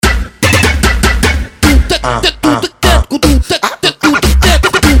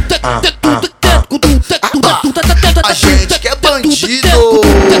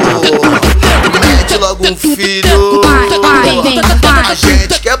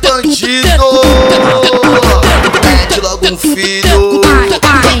bandido, mete logo um filho.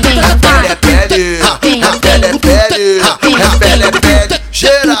 É pele, é pele, é pele, é pele, é pele,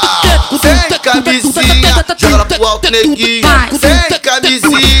 geral. Sem camisinha, joga lá pro alto, neguinho. Sem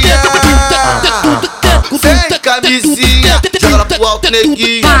camisinha, sem camisinha, joga lá pro alto,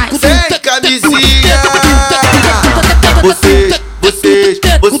 neguinho. Sem camisinha.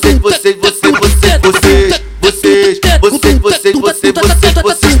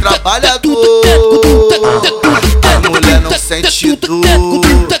 Vocês trabalhador, a mulher não sente dor.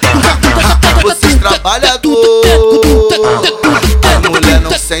 Vocês trabalhador, a mulher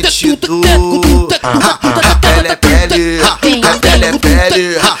não sente dor. É pele, é pele, é pele, é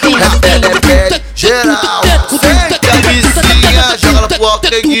pele, é pele, é pele, geral. Sem camisinha, joga lá pro alto,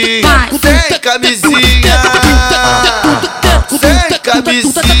 neguinho. Sem camisinha, sem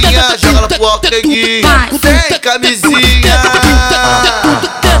camisinha, joga lá pro alto, neguinho. Sem camisinha,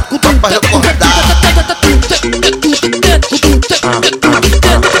 só pra recordar.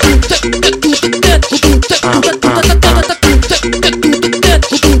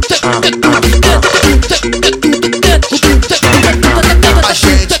 A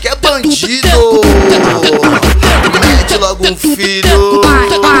gente que é bandido, mete logo um filho.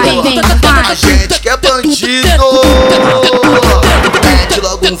 A gente que é bandido, mete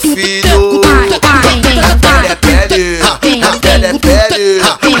logo um filho. É pele, é pele, é pele,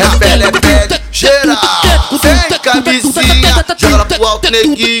 é pele, é pele, geral. Sem camisinha, joga lá pro alto,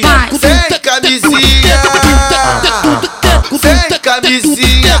 neguinho. Sem camisinha, sem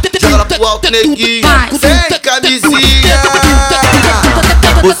camisinha, joga lá pro alto, neguinho. Sem camisinha.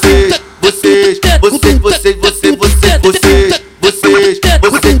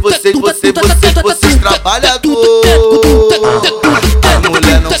 Vocês trabalhador, a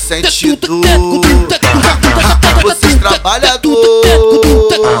mulher não sente dor. Vocês trabalhador,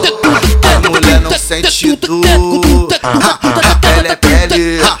 a mulher não sente dor. É pele, é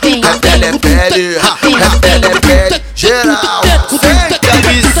pele, é pele, é pele, é pele, é pele, geral. Sem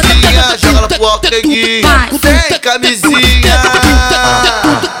camisinha, joga lá pro alto, neguinho. Sem camisinha,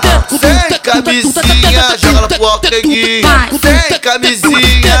 sem camisinha, joga lá pro alto, neguinho. Sem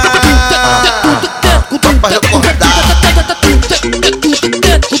camisinha, só pra recordar.